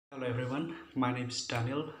Hello everyone, my name is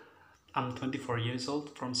Danil. I'm 24 years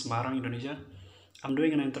old from Semarang, Indonesia. I'm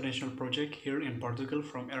doing an international project here in Portugal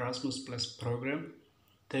from Erasmus Plus program.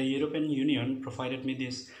 The European Union provided me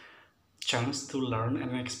this chance to learn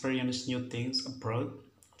and experience new things abroad.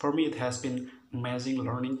 For me, it has been amazing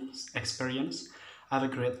learning experience. I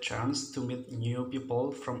have a great chance to meet new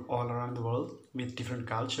people from all around the world with different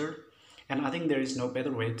culture. And I think there is no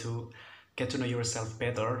better way to get to know yourself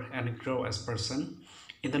better and grow as a person.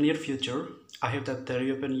 In the near future, I hope that the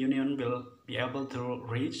European Union will be able to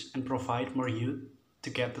reach and provide more youth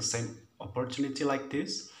to get the same opportunity like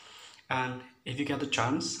this. And if you get the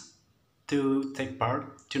chance to take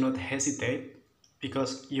part, do not hesitate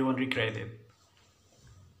because you won't regret it.